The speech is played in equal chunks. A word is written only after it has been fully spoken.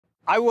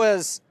I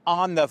was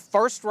on the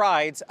first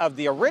rides of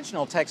the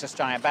original Texas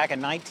Giant back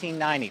in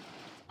 1990.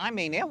 I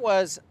mean, it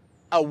was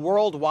a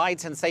worldwide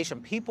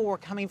sensation. People were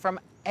coming from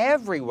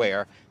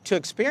everywhere to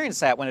experience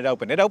that when it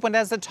opened. It opened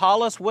as the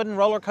tallest wooden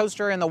roller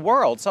coaster in the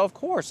world. So of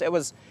course it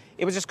was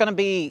just going to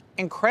be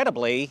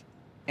incredibly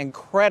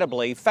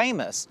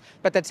famous.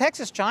 But the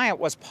Texas Giant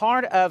was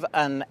part of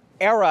an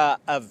era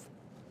of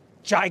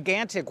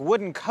gigantic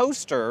wooden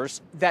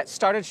coasters that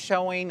started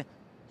showing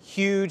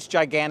huge,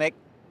 gigantic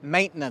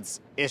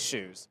maintenance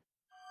issues.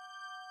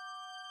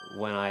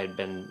 When I had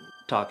been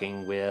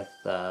talking with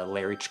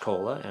Larry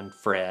Chicola and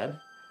Fred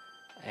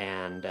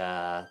and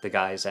the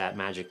guys at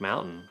Magic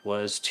Mountain,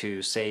 was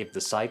to save the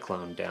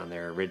Cyclone down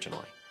there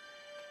originally.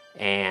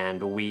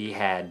 And we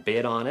had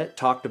bid on it,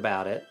 talked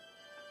about it,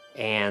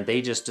 and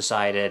they just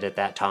decided at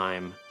that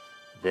time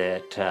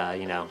that,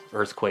 you know,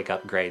 earthquake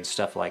upgrades,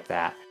 stuff like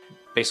that.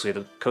 Basically,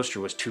 the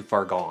coaster was too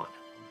far gone.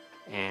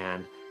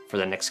 And for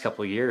the next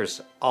couple of years,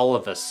 all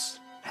of us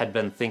had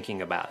been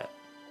thinking about it.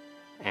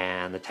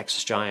 And the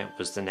Texas Giant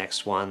was the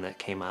next one that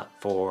came up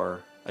for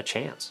a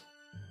chance.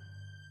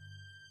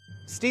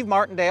 Steve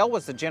Martindale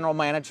was the general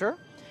manager,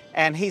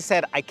 and he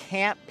said, I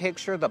can't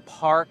picture the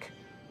park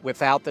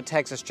without the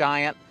Texas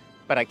Giant,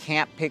 but I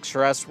can't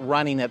picture us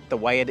running it the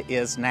way it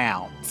is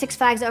now. Six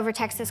Flags Over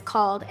Texas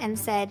called and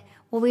said,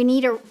 well, we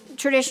need a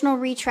traditional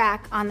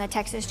retrack on the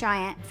Texas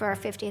Giant for our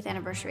 50th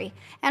anniversary.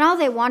 And all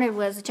they wanted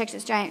was the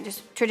Texas Giant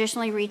just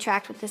traditionally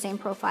retracked with the same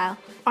profile.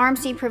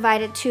 RMC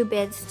provided 2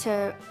 bids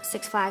to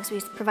Six Flags. We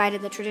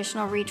provided the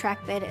traditional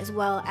retrack bid as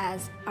well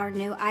as our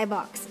new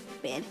iBox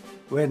bid.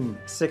 When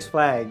Six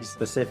Flags,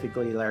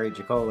 specifically Larry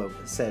Gicola,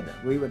 said,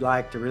 we would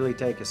like to really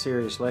take a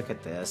serious look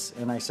at this,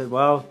 and I said,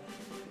 well,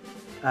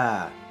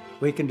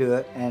 we can do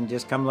it, and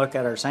just come look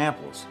at our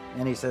samples.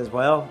 And he says,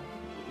 well,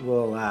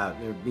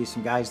 there'll be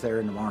some guys there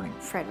in the morning.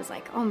 Fred was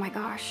like, oh my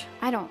gosh,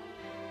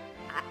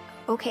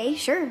 okay,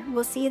 sure,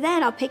 we'll see you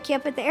then. I'll pick you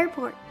up at the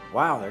airport.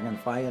 Wow, they're gonna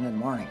fly in the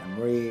morning,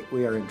 and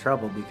we are in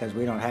trouble because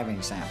we don't have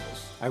any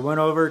samples. I went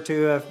over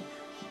to a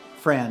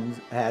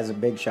friend, has a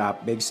big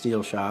shop, big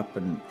steel shop,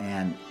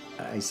 and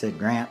I said,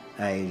 Grant,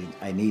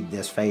 I need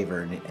this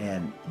favor,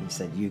 and he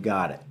said, you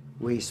got it.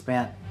 We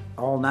spent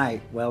all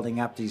night welding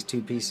up these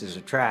 2 pieces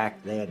of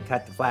track. They had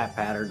cut the flat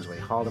patterns. We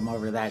hauled them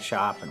over to that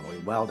shop, and we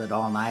welded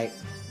all night.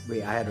 I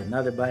had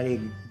another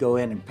buddy go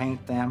in and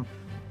paint them.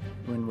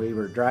 When we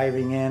were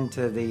driving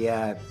into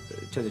the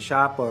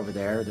shop over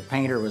there, the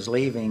painter was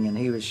leaving, and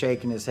he was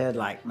shaking his head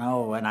like,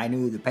 no, and I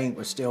knew the paint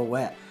was still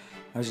wet.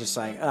 I was just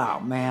like, oh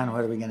man,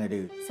 what are we gonna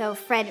do? So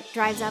Fred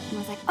drives up and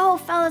was like, oh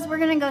fellas, we're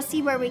gonna go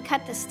see where we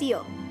cut the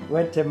steel.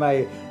 Went to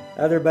my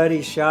other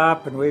buddy's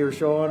shop, and we were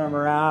showing them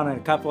around, and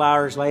a couple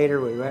hours later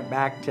we went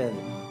back to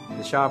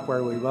the shop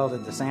where we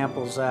welded the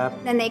samples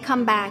up. Then they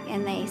come back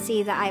and they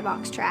see the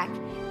iBox track,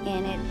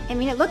 and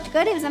it looked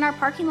good. It was in our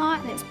parking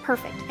lot and it was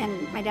perfect.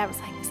 And my dad was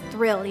like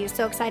thrilled. He was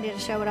so excited to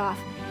show it off.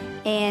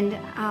 And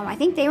I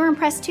think they were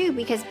impressed too,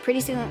 because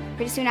pretty soon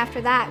after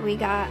that we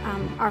got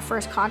our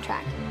first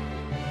contract.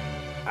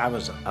 I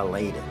was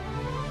elated,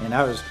 and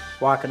I was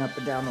walking up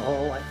and down the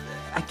hall like,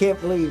 I can't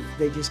believe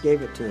they just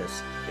gave it to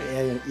us.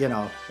 And, you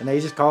know, and they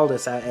just called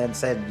us and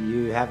said,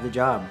 you have the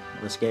job,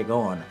 let's get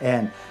going.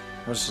 And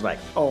I was just like,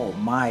 oh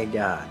my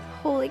God.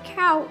 Holy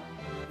cow,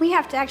 we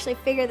have to actually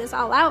figure this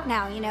all out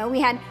now, you know.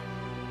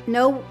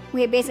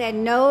 We basically had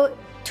no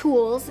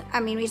tools.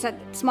 I mean, we just had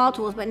small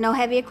tools, but no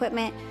heavy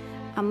equipment.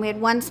 We had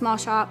 1 small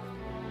shop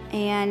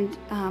and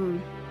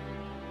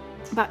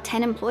about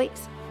 10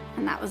 employees,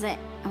 and that was it.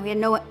 And we had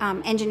no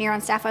engineer on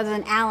staff other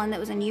than Alan that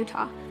was in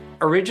Utah.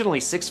 Originally,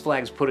 Six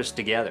Flags put us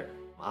together.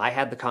 I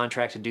had the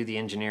contract to do the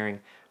engineering.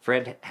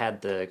 Fred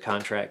had the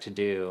contract to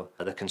do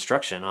the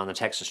construction on the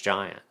Texas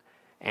Giant.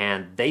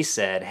 And they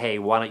said, hey,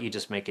 why don't you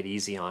just make it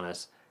easy on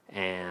us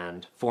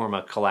and form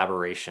a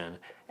collaboration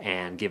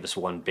and give us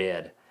 1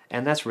 bid.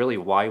 And that's really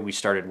why we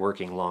started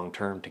working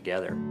long-term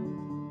together.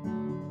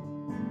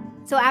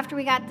 So after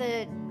we got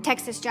the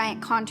Texas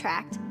Giant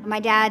contract, my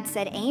dad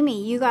said,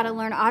 Amy, you got to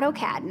learn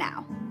AutoCAD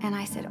now. And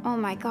I said, oh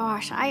my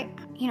gosh, I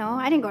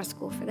didn't go to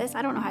school for this.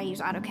 I don't know how to use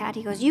AutoCAD.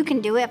 He goes, you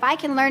can do it. If I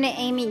can learn it,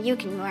 Amy, you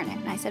can learn it.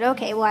 And I said,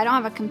 okay, well, I don't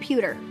have a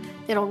computer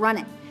that'll run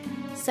it.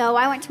 So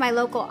I went to my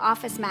local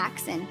Office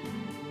Max and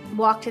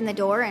walked in the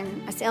door,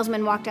 and a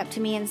salesman walked up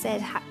to me and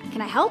said, can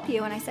I help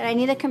you? And I said, I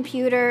need a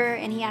computer.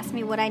 And he asked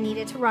me what I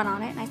needed to run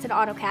on it. And I said,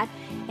 AutoCAD.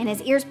 And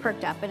his ears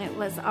perked up, and it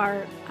was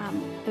our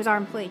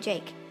employee,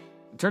 Jake.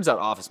 It turns out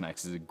Office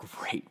Max is a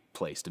great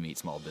place to meet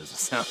small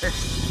business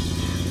owners.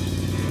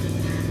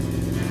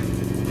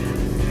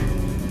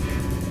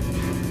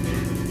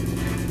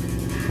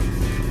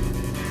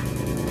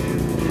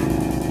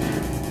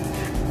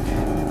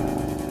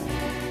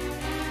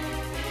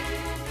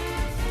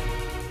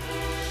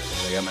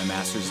 I got my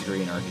master's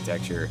degree in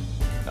architecture.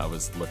 I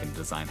was looking to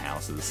design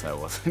houses. I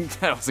wasn't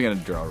going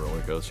to draw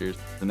roller coasters.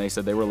 And they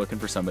said they were looking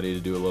for somebody to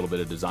do a little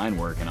bit of design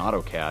work in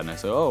AutoCAD. And I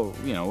said, oh,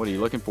 what are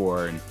you looking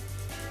for? And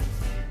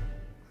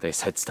they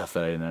said stuff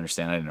that I didn't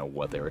understand. I didn't know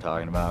what they were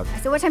talking about. I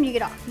said, what time do you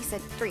get off? He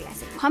said, 3. I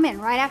said, come in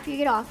right after you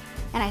get off.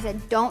 And I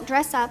said, don't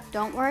dress up,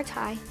 don't wear a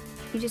tie.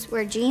 You just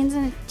wear jeans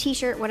and a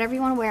t-shirt, whatever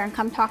you want to wear, and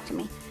come talk to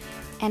me.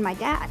 And my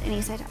dad, and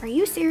he said, are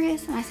you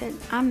serious? And I said,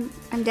 I'm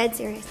dead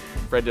serious.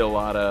 Fred did a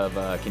lot of,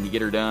 can you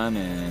get her done?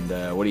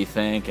 And what do you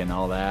think? And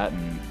all that.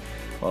 And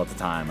well, at the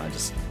time,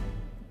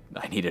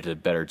 I needed a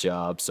better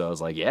job. So I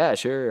was like, yeah,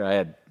 sure. I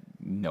had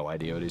no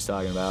idea what he was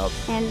talking about.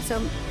 And so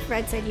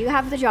Fred said, you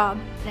have the job.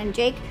 And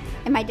Jake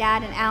and my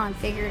dad and Alan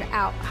figured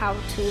out how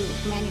to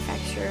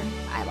manufacture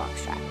eye lock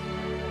strap.